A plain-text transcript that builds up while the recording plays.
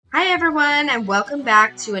Hi, everyone, and welcome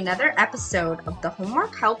back to another episode of the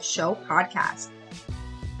Homework Help Show podcast.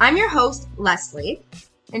 I'm your host, Leslie,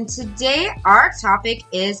 and today our topic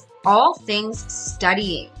is all things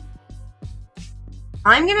studying.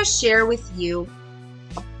 I'm going to share with you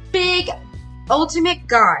a big ultimate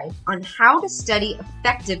guide on how to study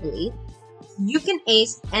effectively. You can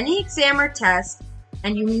ace any exam or test,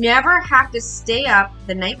 and you never have to stay up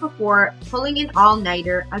the night before pulling an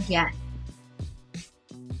all-nighter again.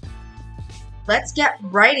 Let's get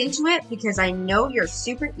right into it because I know you're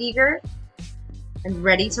super eager and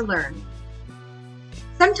ready to learn.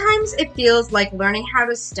 Sometimes it feels like learning how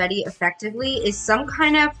to study effectively is some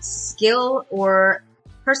kind of skill or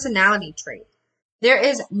personality trait. There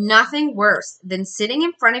is nothing worse than sitting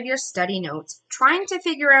in front of your study notes, trying to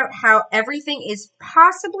figure out how everything is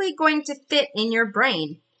possibly going to fit in your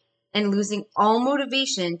brain and losing all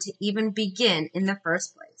motivation to even begin in the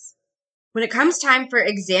first place. When it comes time for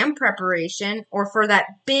exam preparation or for that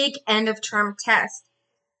big end-of-term test,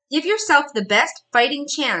 give yourself the best fighting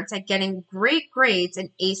chance at getting great grades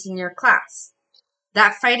and acing your class.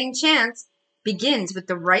 That fighting chance begins with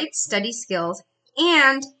the right study skills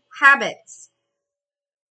and habits.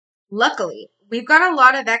 Luckily, we've got a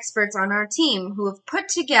lot of experts on our team who have put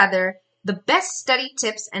together the best study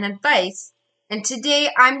tips and advice, and today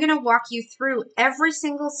I'm going to walk you through every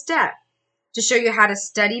single step to show you how to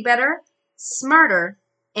study better, smarter,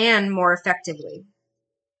 and more effectively.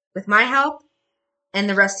 With my help and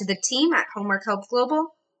the rest of the team at Homework Help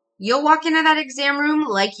Global, you'll walk into that exam room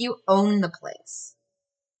like you own the place.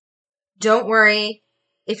 Don't worry,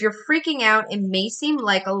 if you're freaking out, it may seem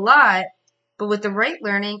like a lot, but with the right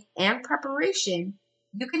learning and preparation,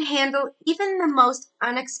 you can handle even the most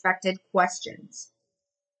unexpected questions.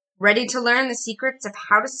 Ready to learn the secrets of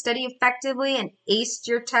how to study effectively and ace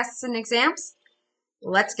your tests and exams?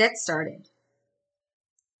 Let's get started.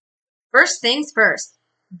 First things first,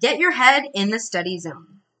 get your head in the study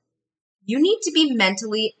zone. You need to be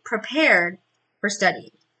mentally prepared for studying.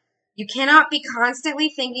 You cannot be constantly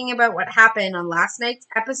thinking about what happened on last night's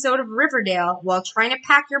episode of Riverdale while trying to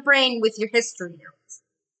pack your brain with your history notes.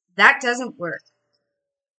 That doesn't work.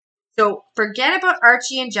 So forget about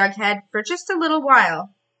Archie and Jughead for just a little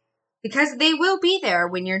while, because they will be there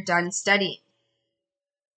when you're done studying.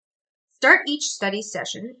 Start each study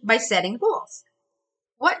session by setting goals.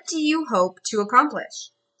 What do you hope to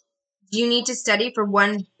accomplish? Do you need to study for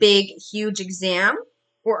one big, huge exam?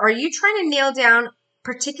 Or are you trying to nail down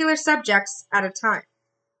particular subjects at a time?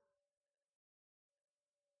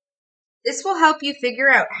 This will help you figure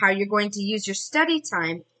out how you're going to use your study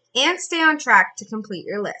time and stay on track to complete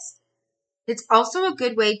your list. It's also a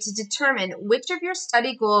good way to determine which of your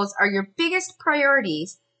study goals are your biggest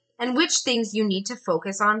priorities and which things you need to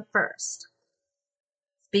focus on first.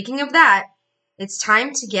 Speaking of that, it's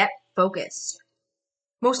time to get focused.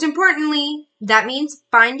 Most importantly, that means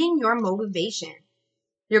finding your motivation.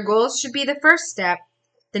 Your goals should be the first step.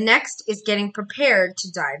 The next is getting prepared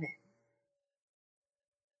to dive in.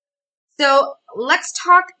 So let's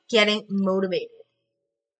talk getting motivated.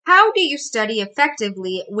 How do you study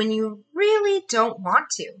effectively when you really don't want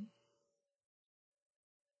to?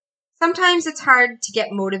 Sometimes it's hard to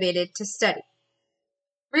get motivated to study.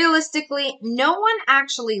 Realistically, no one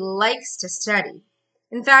actually likes to study.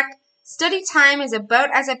 In fact, study time is about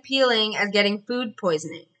as appealing as getting food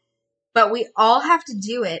poisoning. But we all have to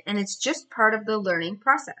do it, and it's just part of the learning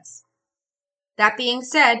process. That being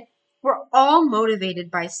said, we're all motivated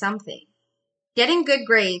by something. Getting good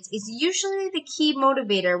grades is usually the key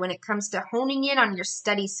motivator when it comes to honing in on your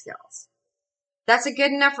study skills. That's a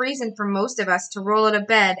good enough reason for most of us to roll out of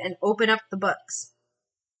bed and open up the books.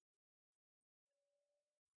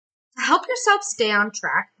 To help yourself stay on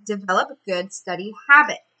track, develop good study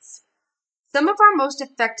habits. Some of our most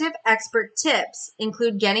effective expert tips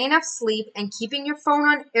include getting enough sleep and keeping your phone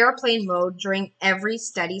on airplane mode during every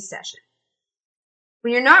study session.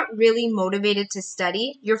 When you're not really motivated to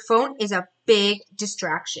study, your phone is a big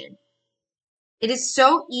distraction. It is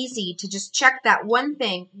so easy to just check that one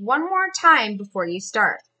thing one more time before you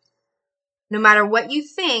start. No matter what you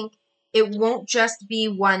think, it won't just be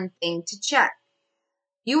one thing to check.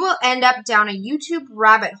 You will end up down a YouTube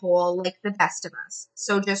rabbit hole like the best of us,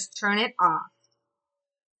 so just turn it off.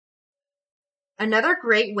 Another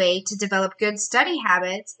great way to develop good study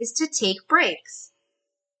habits is to take breaks.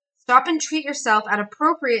 Stop and treat yourself at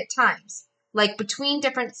appropriate times, like between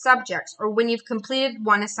different subjects or when you've completed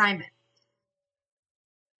one assignment.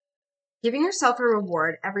 Giving yourself a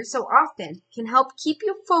reward every so often can help keep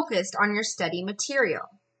you focused on your study material.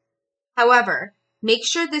 However, make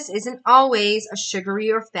sure this isn't always a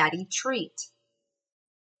sugary or fatty treat.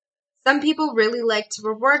 Some people really like to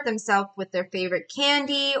reward themselves with their favorite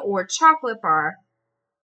candy or chocolate bar.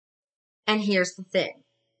 And here's the thing.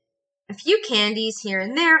 A few candies here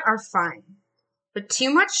and there are fine, but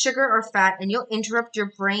too much sugar or fat and you'll interrupt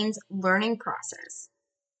your brain's learning process.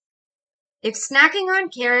 If snacking on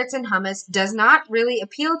carrots and hummus does not really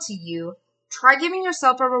appeal to you, try giving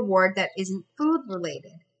yourself a reward that isn't food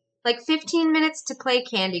related, like 15 minutes to play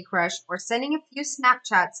Candy Crush or sending a few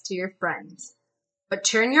Snapchats to your friends. But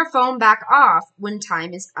turn your phone back off when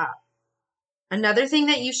time is up. Another thing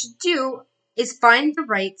that you should do is find the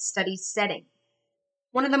right study setting.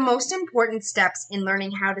 One of the most important steps in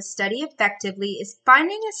learning how to study effectively is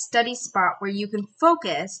finding a study spot where you can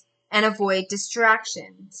focus and avoid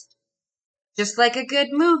distractions. Just like a good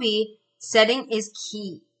movie, setting is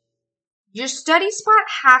key. Your study spot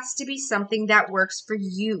has to be something that works for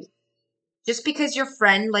you. Just because your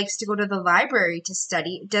friend likes to go to the library to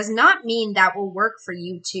study does not mean that will work for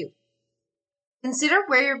you too. Consider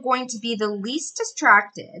where you're going to be the least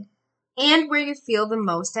distracted and where you feel the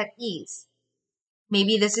most at ease.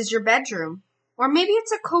 Maybe this is your bedroom, or maybe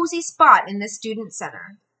it's a cozy spot in the student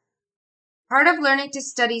center. Part of learning to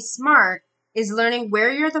study smart is learning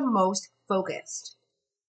where you're the most focused.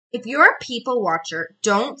 If you're a people watcher,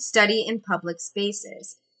 don't study in public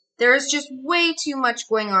spaces. There is just way too much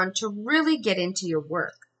going on to really get into your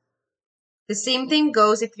work. The same thing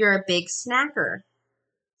goes if you're a big snacker.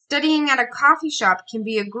 Studying at a coffee shop can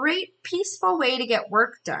be a great, peaceful way to get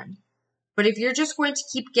work done. But if you're just going to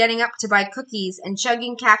keep getting up to buy cookies and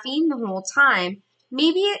chugging caffeine the whole time,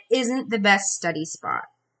 maybe it isn't the best study spot.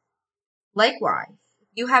 Likewise, if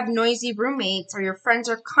you have noisy roommates or your friends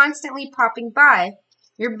are constantly popping by,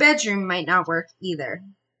 your bedroom might not work either.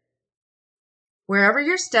 Wherever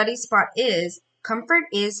your study spot is, comfort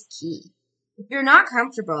is key. If you're not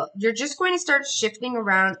comfortable, you're just going to start shifting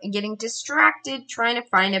around and getting distracted trying to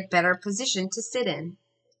find a better position to sit in.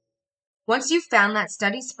 Once you've found that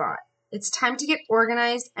study spot, it's time to get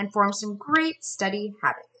organized and form some great study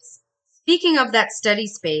habits. Speaking of that study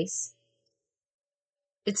space,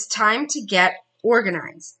 it's time to get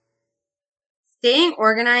organized. Staying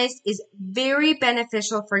organized is very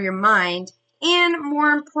beneficial for your mind and, more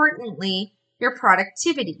importantly, your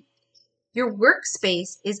productivity. Your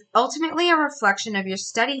workspace is ultimately a reflection of your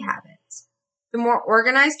study habits. The more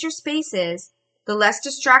organized your space is, the less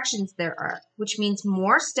distractions there are, which means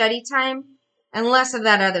more study time and less of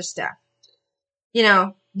that other stuff. You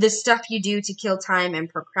know, the stuff you do to kill time and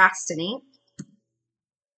procrastinate.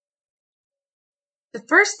 The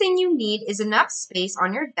first thing you need is enough space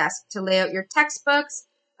on your desk to lay out your textbooks,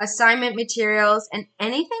 assignment materials, and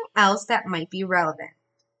anything else that might be relevant.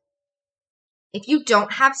 If you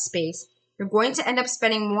don't have space, you're going to end up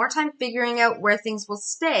spending more time figuring out where things will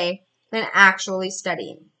stay than actually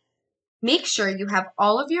studying. Make sure you have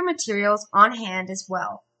all of your materials on hand as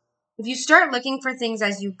well. If you start looking for things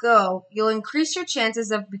as you go, you'll increase your chances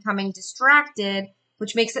of becoming distracted,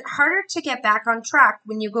 which makes it harder to get back on track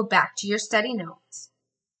when you go back to your study notes.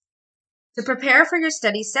 To prepare for your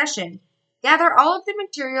study session, gather all of the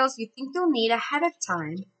materials you think you'll need ahead of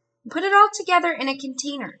time and put it all together in a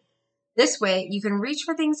container. This way, you can reach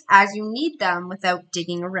for things as you need them without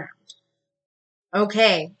digging around.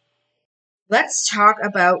 Okay, let's talk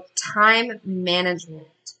about time management.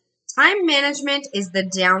 Time management is the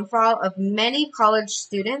downfall of many college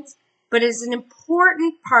students, but is an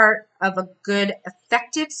important part of a good,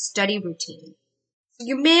 effective study routine. So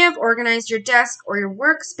you may have organized your desk or your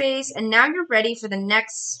workspace, and now you're ready for the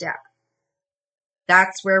next step.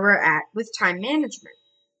 That's where we're at with time management.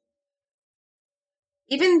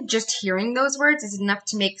 Even just hearing those words is enough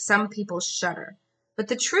to make some people shudder. But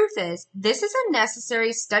the truth is, this is a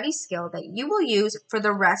necessary study skill that you will use for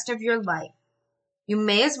the rest of your life. You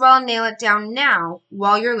may as well nail it down now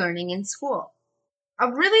while you're learning in school.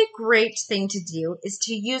 A really great thing to do is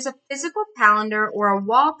to use a physical calendar or a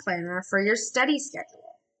wall planner for your study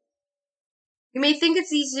schedule. You may think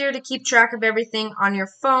it's easier to keep track of everything on your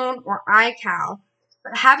phone or iCal,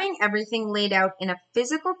 but having everything laid out in a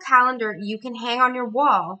physical calendar you can hang on your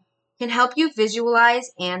wall can help you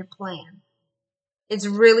visualize and plan. It's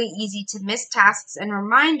really easy to miss tasks and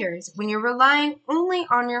reminders when you're relying only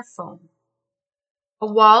on your phone.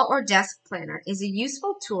 A wall or desk planner is a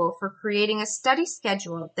useful tool for creating a study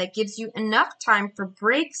schedule that gives you enough time for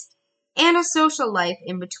breaks and a social life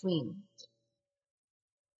in between.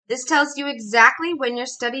 This tells you exactly when your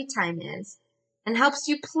study time is and helps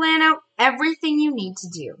you plan out everything you need to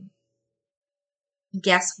do.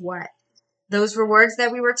 Guess what? Those rewards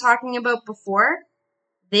that we were talking about before,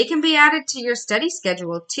 they can be added to your study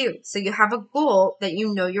schedule too, so you have a goal that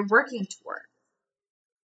you know you're working toward.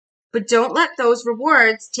 but don't let those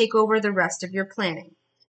rewards take over the rest of your planning.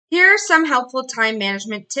 Here are some helpful time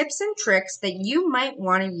management tips and tricks that you might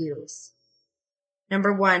want to use.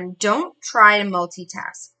 Number 1, don't try to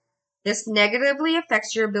multitask. This negatively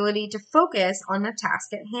affects your ability to focus on the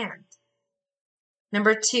task at hand.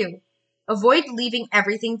 Number 2, avoid leaving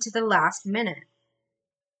everything to the last minute.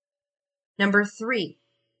 Number 3,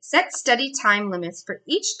 set study time limits for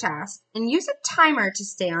each task and use a timer to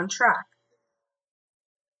stay on track.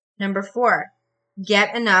 Number 4,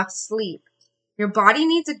 get enough sleep. Your body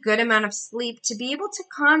needs a good amount of sleep to be able to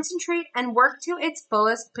concentrate and work to its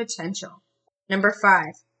fullest potential. Number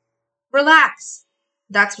 5, relax.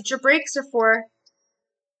 That's what your breaks are for.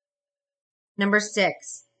 Number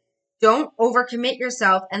 6, don't overcommit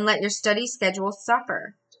yourself and let your study schedule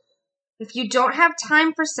suffer. If you don't have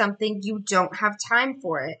time for something, you don't have time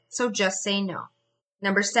for it, so just say no.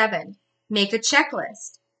 Number 7, make a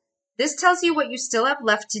checklist. This tells you what you still have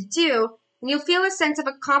left to do, and you'll feel a sense of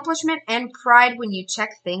accomplishment and pride when you check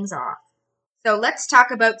things off. So let's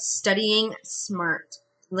talk about studying smart,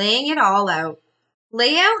 laying it all out.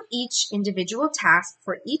 Lay out each individual task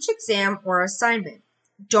for each exam or assignment.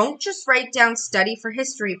 Don't just write down study for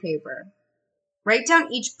history paper. Write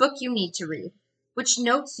down each book you need to read, which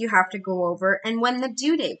notes you have to go over, and when the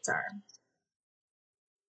due dates are.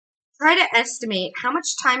 Try to estimate how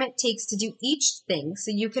much time it takes to do each thing so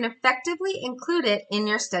you can effectively include it in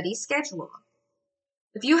your study schedule.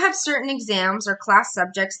 If you have certain exams or class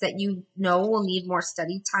subjects that you know will need more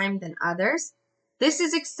study time than others, this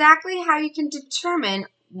is exactly how you can determine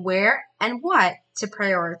where and what to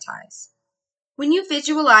prioritize. When you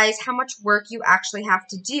visualize how much work you actually have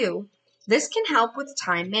to do, this can help with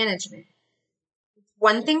time management. It's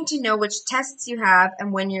one thing to know which tests you have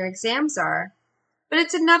and when your exams are, but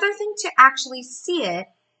it's another thing to actually see it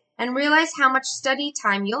and realize how much study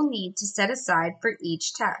time you'll need to set aside for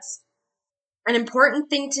each test. An important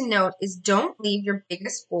thing to note is don't leave your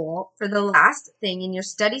biggest goal for the last thing in your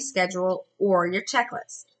study schedule or your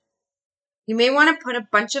checklist. You may want to put a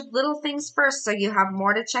bunch of little things first so you have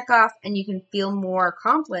more to check off and you can feel more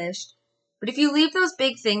accomplished, but if you leave those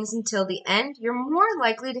big things until the end, you're more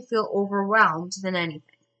likely to feel overwhelmed than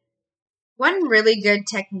anything. One really good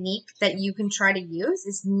technique that you can try to use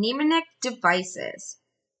is mnemonic devices.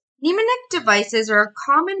 Mnemonic devices are a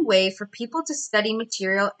common way for people to study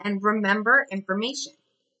material and remember information.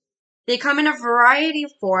 They come in a variety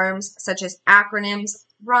of forms, such as acronyms,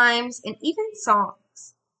 rhymes, and even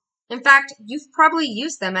songs. In fact, you've probably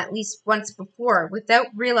used them at least once before without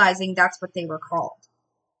realizing that's what they were called.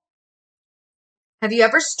 Have you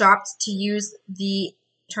ever stopped to use the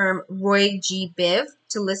term Roy G. Biv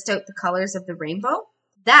to list out the colors of the rainbow?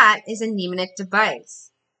 That is a mnemonic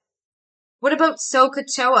device. What about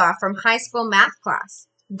SOHCAHTOA from high school math class?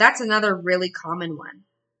 That's another really common one.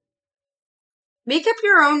 Make up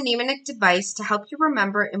your own mnemonic device to help you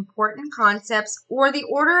remember important concepts or the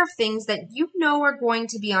order of things that you know are going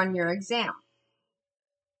to be on your exam.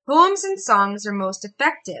 Poems and songs are most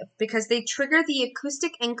effective because they trigger the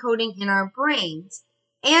acoustic encoding in our brains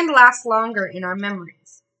and last longer in our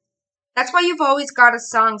memories. That's why you've always got a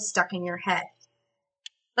song stuck in your head.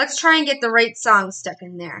 Let's try and get the right song stuck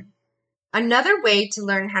in there. Another way to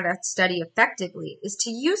learn how to study effectively is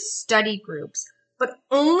to use study groups, but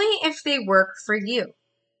only if they work for you.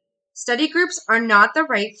 Study groups are not the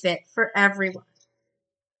right fit for everyone.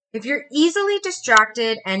 If you're easily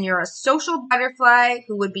distracted and you're a social butterfly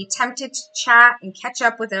who would be tempted to chat and catch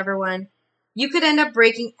up with everyone, you could end up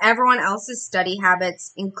breaking everyone else's study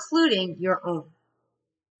habits, including your own.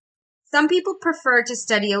 Some people prefer to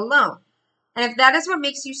study alone, and if that is what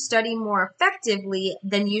makes you study more effectively,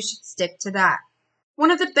 then you should stick to that.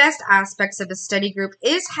 One of the best aspects of a study group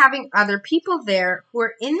is having other people there who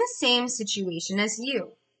are in the same situation as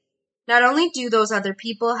you. Not only do those other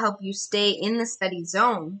people help you stay in the study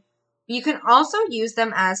zone, but you can also use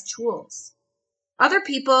them as tools. Other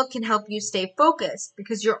people can help you stay focused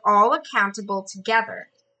because you're all accountable together.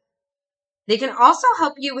 They can also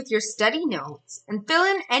help you with your study notes and fill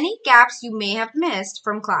in any gaps you may have missed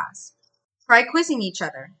from class. Try quizzing each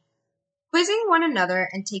other. Quizzing one another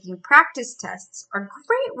and taking practice tests are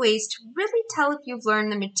great ways to really tell if you've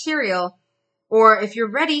learned the material or if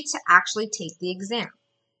you're ready to actually take the exam.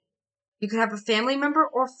 You could have a family member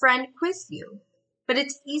or friend quiz you, but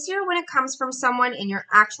it's easier when it comes from someone in your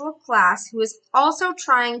actual class who is also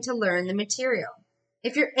trying to learn the material.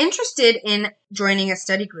 If you're interested in joining a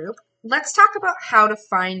study group, let's talk about how to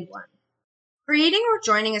find one. Creating or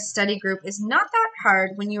joining a study group is not that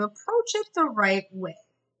hard when you approach it the right way.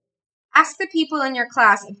 Ask the people in your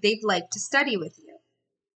class if they'd like to study with you.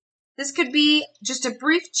 This could be just a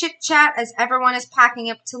brief chit-chat as everyone is packing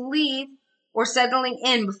up to leave or settling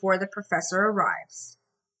in before the professor arrives.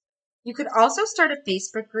 You could also start a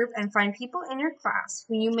Facebook group and find people in your class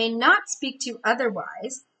who you may not speak to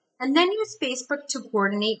otherwise, and then use Facebook to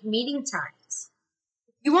coordinate meeting times.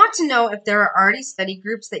 If you want to know if there are already study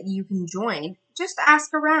groups that you can join, just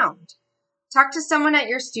ask around. Talk to someone at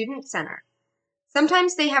your student center.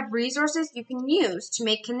 Sometimes they have resources you can use to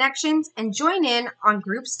make connections and join in on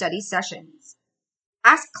group study sessions.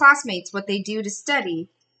 Ask classmates what they do to study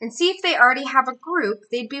and see if they already have a group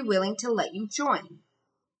they'd be willing to let you join.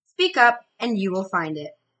 Speak up and you will find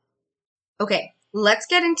it. Okay, let's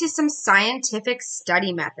get into some scientific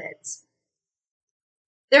study methods.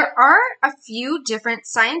 There are a few different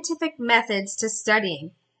scientific methods to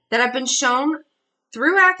studying that have been shown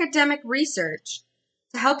through academic research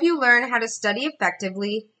to help you learn how to study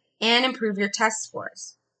effectively and improve your test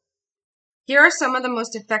scores. Here are some of the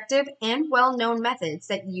most effective and well-known methods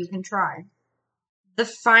that you can try. The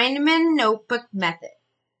Feynman Notebook Method.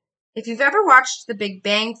 If you've ever watched The Big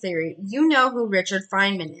Bang Theory, you know who Richard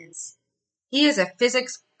Feynman is. He is a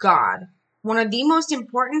physics god, one of the most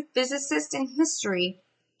important physicists in history,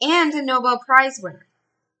 and a Nobel Prize winner.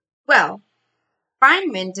 Well,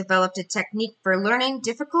 Feynman developed a technique for learning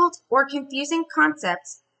difficult or confusing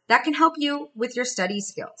concepts that can help you with your study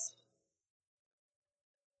skills.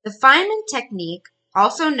 The Feynman technique,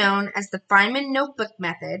 also known as the Feynman Notebook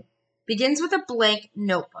Method, begins with a blank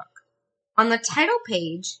notebook. On the title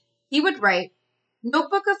page, he would write,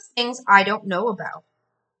 "Notebook of things I don't know about."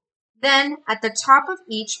 Then, at the top of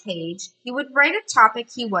each page, he would write a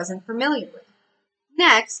topic he wasn't familiar with.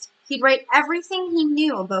 Next, he'd write everything he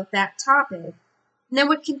knew about that topic, and then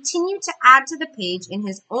would continue to add to the page in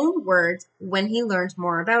his own words when he learned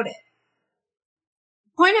more about it.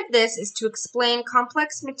 The point of this is to explain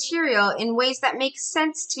complex material in ways that make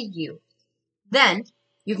sense to you. Then,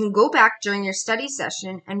 you can go back during your study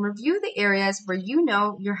session and review the areas where you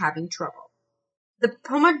know you're having trouble. The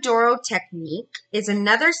Pomodoro Technique is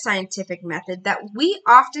another scientific method that we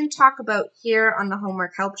often talk about here on the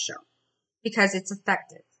Homework Help Show because it's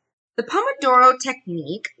effective. The Pomodoro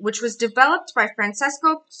Technique, which was developed by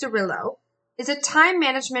Francesco Cirillo, is a time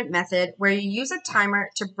management method where you use a timer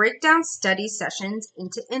to break down study sessions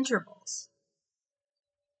into intervals.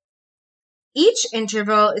 Each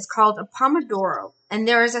interval is called a Pomodoro, and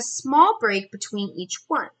there is a small break between each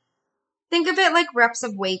one. Think of it like reps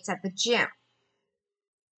of weights at the gym.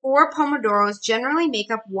 4 Pomodoros generally make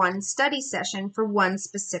up one study session for one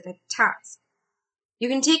specific task. You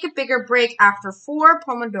can take a bigger break after 4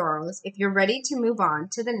 Pomodoros if you're ready to move on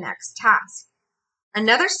to the next task.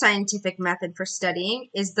 Another scientific method for studying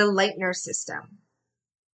is the Leitner system.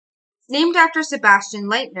 It's named after Sebastian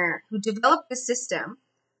Leitner, who developed the system,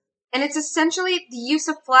 and it's essentially the use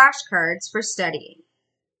of flashcards for studying.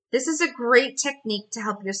 This is a great technique to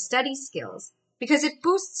help your study skills because it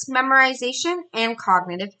boosts memorization and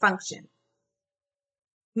cognitive function.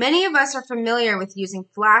 Many of us are familiar with using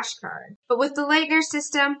flashcards, but with the Leitner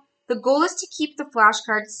system, the goal is to keep the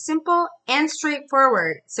flashcards simple and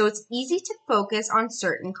straightforward so it's easy to focus on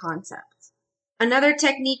certain concepts. Another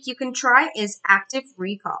technique you can try is active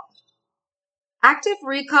recall. Active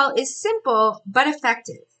recall is simple but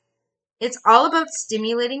effective. It's all about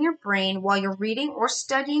stimulating your brain while you're reading or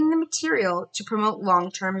studying the material to promote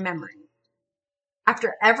long-term memory.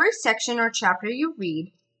 After every section or chapter you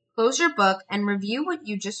read, close your book and review what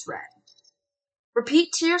you just read.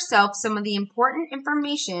 Repeat to yourself some of the important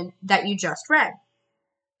information that you just read.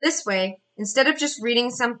 This way, instead of just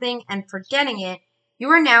reading something and forgetting it, you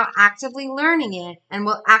are now actively learning it and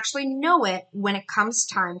will actually know it when it comes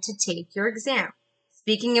time to take your exam.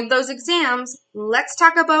 Speaking of those exams, let's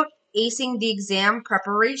talk about acing the exam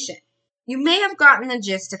preparation. You may have gotten the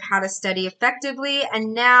gist of how to study effectively,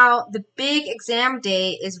 and now the big exam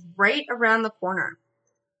day is right around the corner.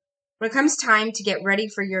 When it comes time to get ready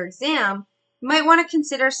for your exam, you might want to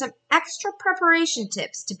consider some extra preparation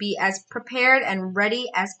tips to be as prepared and ready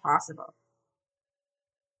as possible.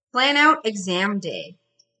 Plan out exam day.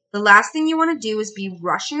 The last thing you want to do is be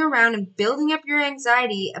rushing around and building up your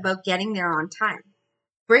anxiety about getting there on time.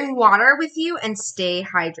 Bring water with you and stay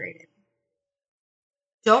hydrated.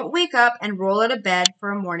 Don't wake up and roll out of bed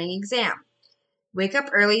for a morning exam. Wake up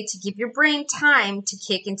early to give your brain time to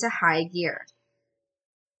kick into high gear.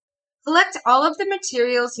 Collect all of the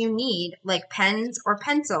materials you need, like pens or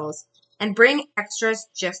pencils, and bring extras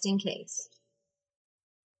just in case.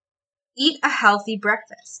 Eat a healthy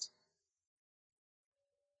breakfast.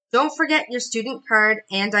 Don't forget your student card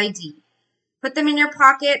and ID. Put them in your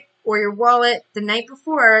pocket or your wallet the night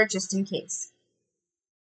before just in case.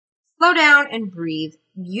 Slow down and breathe.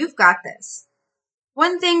 you've got this.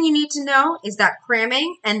 One thing you need to know is that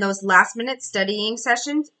cramming and those last-minute studying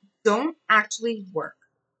sessions don't actually work.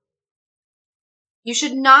 You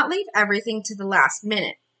should not leave everything to the last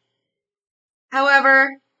minute.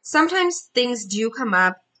 However, sometimes things do come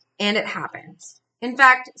up and it happens. In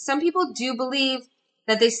fact, some people do believe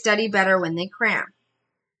that they study better when they cram.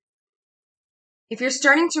 If you're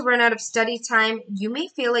starting to run out of study time, you may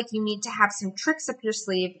feel like you need to have some tricks up your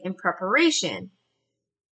sleeve in preparation,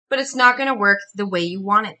 but it's not going to work the way you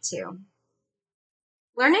want it to.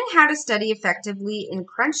 Learning how to study effectively in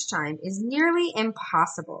crunch time is nearly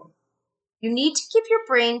impossible. You need to give your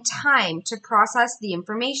brain time to process the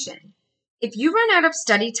information. If you run out of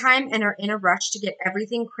study time and are in a rush to get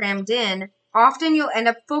everything crammed in, often you'll end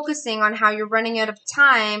up focusing on how you're running out of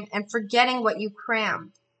time and forgetting what you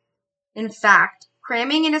crammed. In fact,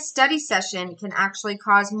 cramming in a study session can actually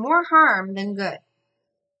cause more harm than good.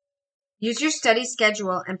 Use your study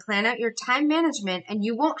schedule and plan out your time management, and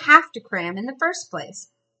you won't have to cram in the first place.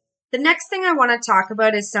 The next thing I want to talk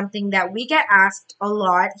about is something that we get asked a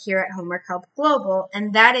lot here at Homework Help Global,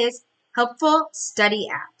 and that is helpful study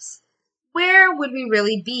apps. Where would we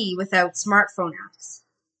really be without smartphone apps?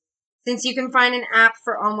 Since you can find an app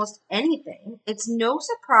for almost anything, it's no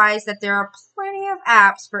surprise that there are plenty of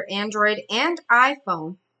apps for Android and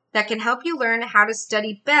iPhone that can help you learn how to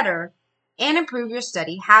study better and improve your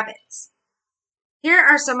study habits. Here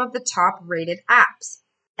are some of the top-rated apps.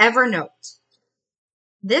 Evernote.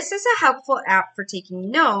 This is a helpful app for taking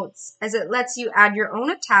notes, as it lets you add your own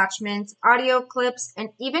attachments, audio clips, and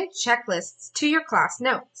even checklists to your class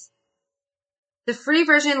notes. The free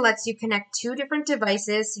version lets you connect 2 different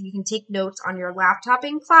devices so you can take notes on your laptop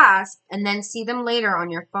in class and then see them later on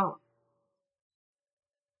your phone.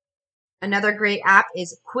 Another great app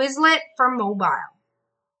is Quizlet for mobile.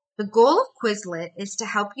 The goal of Quizlet is to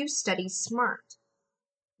help you study smart.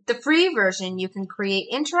 With the free version, you can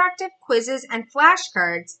create interactive quizzes and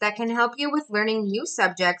flashcards that can help you with learning new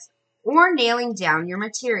subjects or nailing down your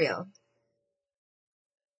material.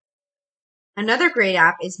 Another great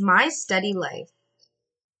app is My Study Life.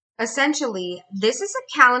 Essentially, this is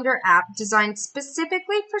a calendar app designed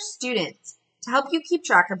specifically for students to help you keep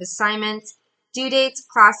track of assignments, due dates,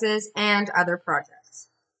 classes, and other projects.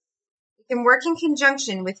 It can work in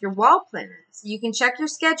conjunction with your wall planner, so you can check your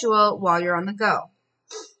schedule while you're on the go.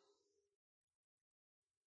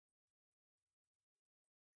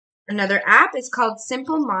 Another app is called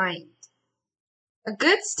Simple Mind. A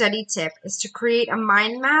good study tip is to create a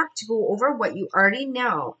mind map to go over what you already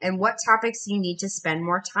know and what topics you need to spend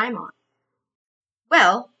more time on.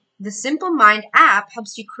 Well, the Simple Mind app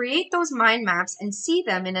helps you create those mind maps and see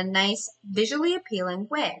them in a nice, visually appealing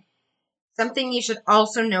way. Something you should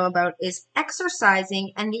also know about is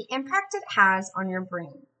exercising and the impact it has on your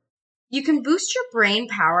brain. You can boost your brain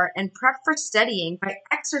power and prep for studying by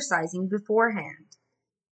exercising beforehand.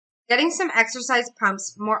 Getting some exercise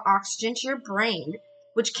pumps more oxygen to your brain,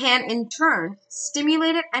 which can in turn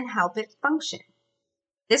stimulate it and help it function.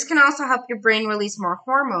 This can also help your brain release more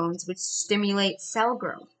hormones, which stimulate cell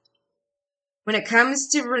growth. When it comes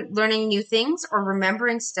to learning new things or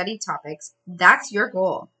remembering study topics, that's your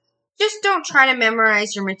goal. Just don't try to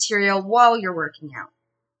memorize your material while you're working out.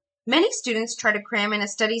 Many students try to cram in a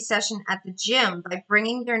study session at the gym by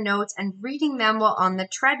bringing their notes and reading them while on the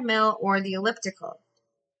treadmill or the elliptical.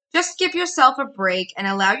 Just give yourself a break and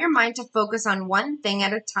allow your mind to focus on one thing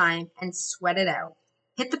at a time and sweat it out.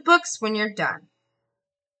 Hit the books when you're done.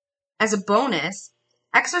 As a bonus,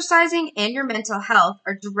 exercising and your mental health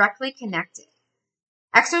are directly connected.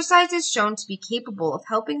 Exercise is shown to be capable of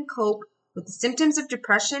helping cope with the symptoms of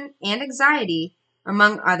depression and anxiety,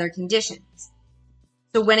 among other conditions.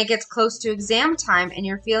 So when it gets close to exam time and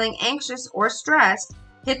you're feeling anxious or stressed,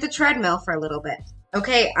 hit the treadmill for a little bit.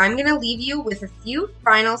 Okay, I'm going to leave you with a few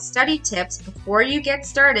final study tips before you get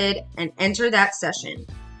started and enter that session.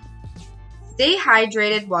 Stay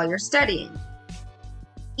hydrated while you're studying.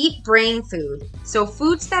 Eat brain food, so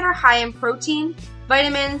foods that are high in protein,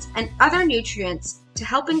 vitamins, and other nutrients to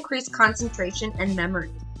help increase concentration and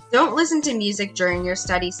memory. Don't listen to music during your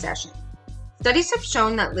study session. Studies have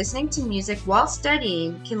shown that listening to music while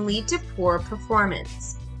studying can lead to poor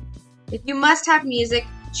performance. If you must have music,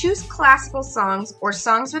 choose classical songs or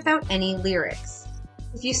songs without any lyrics.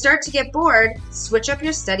 If you start to get bored, switch up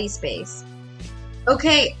your study space.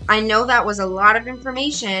 Okay, I know that was a lot of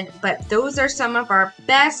information, but those are some of our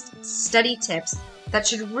best study tips that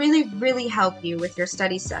should really help you with your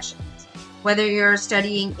study sessions. Whether you're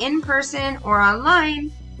studying in person or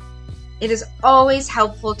online, it is always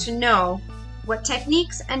helpful to know what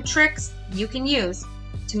techniques and tricks you can use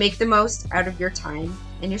to make the most out of your time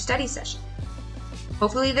in your study session.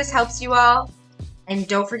 Hopefully this helps you all. And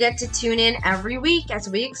don't forget to tune in every week as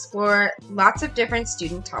we explore lots of different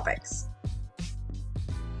student topics.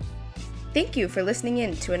 Thank you for listening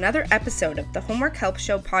in to another episode of the Homework Help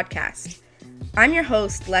Show podcast. I'm your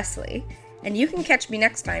host, Leslie, and you can catch me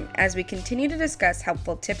next time as we continue to discuss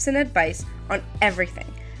helpful tips and advice on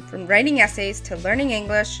everything, from writing essays to learning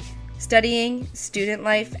English, studying, student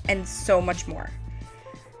life, and so much more.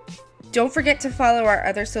 Don't forget to follow our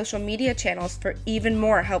other social media channels for even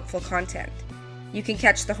more helpful content. You can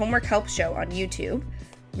catch the Homework Help Show on YouTube,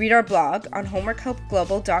 read our blog on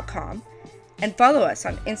homeworkhelpglobal.com, and follow us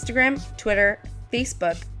on Instagram, Twitter,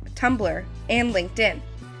 Facebook, Tumblr, and LinkedIn.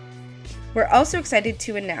 We're also excited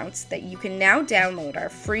to announce that you can now download our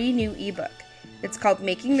free new ebook. It's called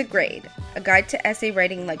Making the Grade, a guide to essay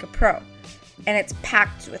writing like a pro, and it's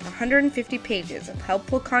packed with 150 pages of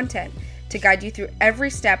helpful content to guide you through every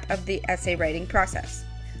step of the essay writing process.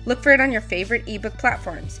 Look for it on your favorite ebook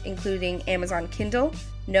platforms, including Amazon Kindle,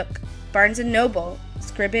 Nook, Barnes & Noble,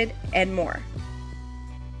 Scribd, and more.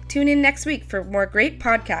 Tune in next week for more great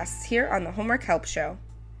podcasts here on the Homework Help Show.